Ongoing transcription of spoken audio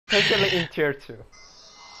Especially in tier 2.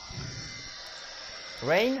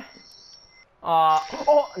 Rain?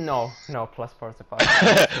 Oh no, plus 45.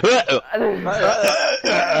 I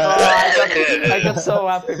got so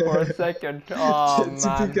happy for a second. Oh man.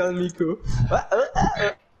 Typical Miko.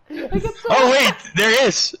 Oh wait, there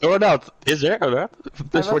is or not? Is there or not?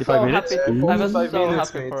 There's 45 minutes. I was so 45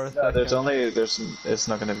 minutes, happy for a Yeah, second. it's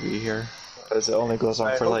not gonna be here. Because it only goes on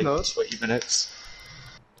I for hope like not. 20 minutes.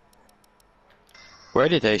 Where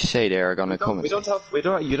did they say they are gonna come? You don't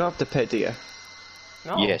have to pay, do you?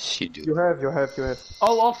 No. Yes, you do. You have.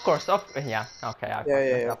 Oh, of course. Yeah. Okay. I fucked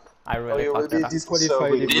it Yeah. up. I Oh, really you will fucked be it up. disqualified. So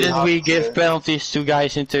we if did- you- Didn't we have give to- penalties to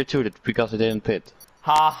guys in tier 2 because they didn't pit?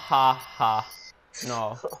 Ha ha ha.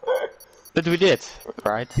 No. But we did,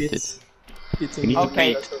 right? It's We need to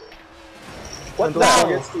Okay. pit. What And the don't hell?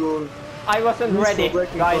 forget to I wasn't use ready, for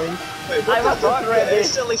breaking guys. points. Wait, I what the wasn't fuck? ready. It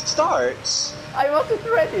still starts. I wasn't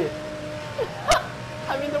ready.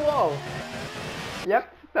 I'm in the wall.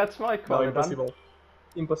 Yep, that's my No, call. impossible.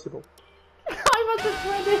 Impossible. I wasn't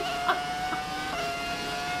ready.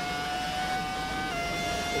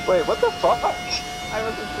 Wait, what the fuck? I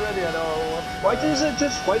wasn't ready at all. Why does it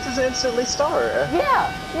instantly start?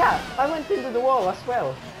 Yeah, I went into the wall as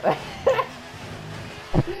well.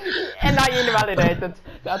 And I invalidated.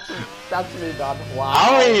 That's me done.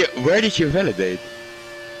 Wow. Where did you validate?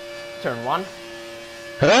 Turn 1.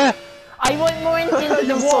 Huh? I went into the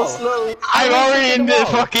You're so wall. slow. I'm went already into in the the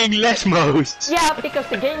wall. fucking less mode. Yeah, because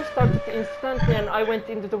the game started instantly and I went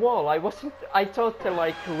into the wall. I thought the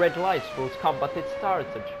like red lights would come, but it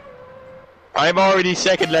started. I'm already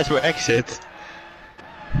second less for exit.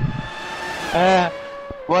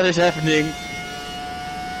 What is happening?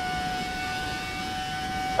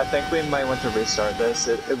 I think we might want to restart this.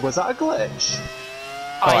 Was that a glitch?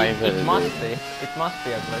 I It invalidated. must be. It must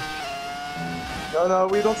be a glitch. No,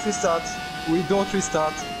 we don't restart. We don't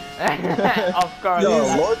restart. Of course. No,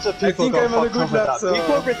 Yes. loads of people think got I'm on a fucked good up with lap, that. so-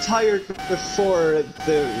 People retired before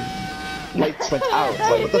the lights went out.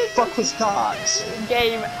 Like, what the fuck was that?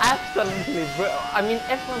 Game absolutely I mean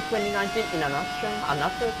F1 2019 in a nutshell,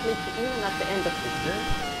 another glitch even at the end of the year.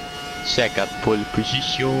 Second pole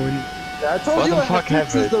position. I told What you the I fuck have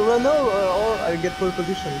to choose happened? the runner or I get pole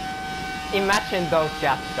position. Imagine those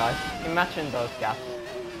gaps, guys. Imagine those gaps.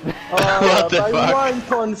 What the by fuck?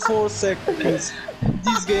 1.4 seconds.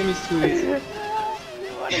 This game is too easy.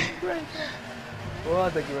 What a great one.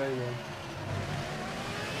 What a great one.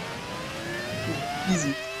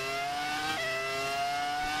 Easy.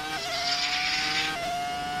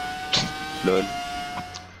 Lol.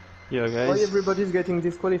 Yo Why guys. everybody's getting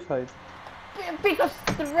disqualified? Because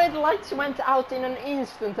the red lights went out in an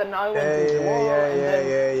instant and I went into the wall and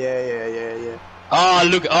then... Yeah. Oh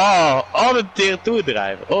look! Oh the tier 2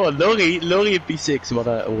 driver. Oh Lori in P6.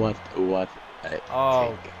 What?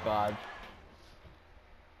 Oh god.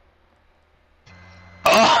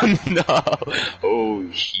 Oh no!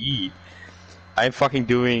 Oh shit! I'm fucking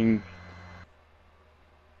doing.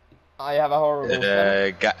 I have a horrible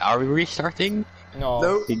Are we restarting? No.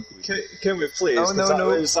 No. Can we please? No, 'Cause no, that no.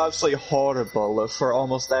 was absolutely horrible for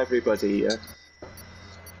almost everybody.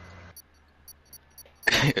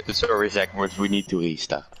 Sorry, Zach, but we need to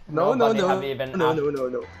restart. No. Nobody have even No.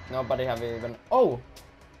 Nobody have even... Oh!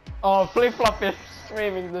 Oh, Flip-Flop is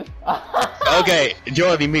streaming this. Okay,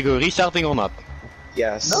 Jordi, Miko, restarting or not?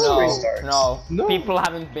 Yes. No, Restart. no. People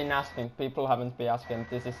haven't been asking.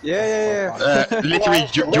 This is... Yeah. Literally,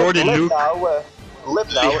 Jordi, Luke.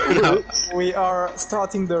 Live now. Luke. We are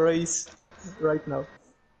starting the race right now.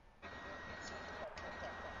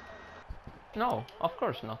 No, of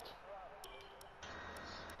course not.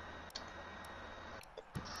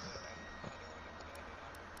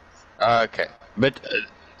 Okay, but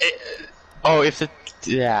oh, if the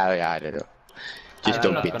I don't know. Just I'm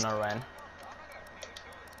don't not pit. gonna run.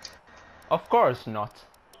 Of course not.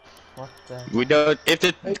 What the... We don't. If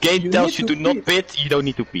the game you tells need you to to not pit. pit, you don't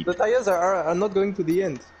need to pit. The tires are not going to the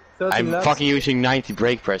end. 13 I'm laps. fucking using 90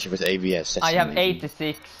 brake pressure with ABS. that's I have amazing.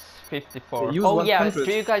 86, 54. Use Oh yeah, 100.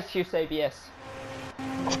 do you guys use ABS?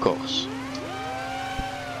 Of course.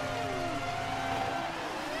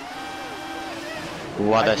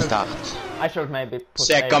 What a start. I should maybe put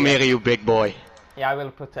Zach, come ABS. here, you big boy. Yeah, I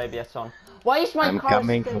will put ABS on. Why is my I'm car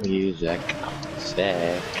coming still... for you, Zach.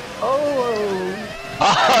 Zach. Oh!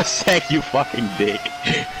 Oh, Zach, you fucking dick.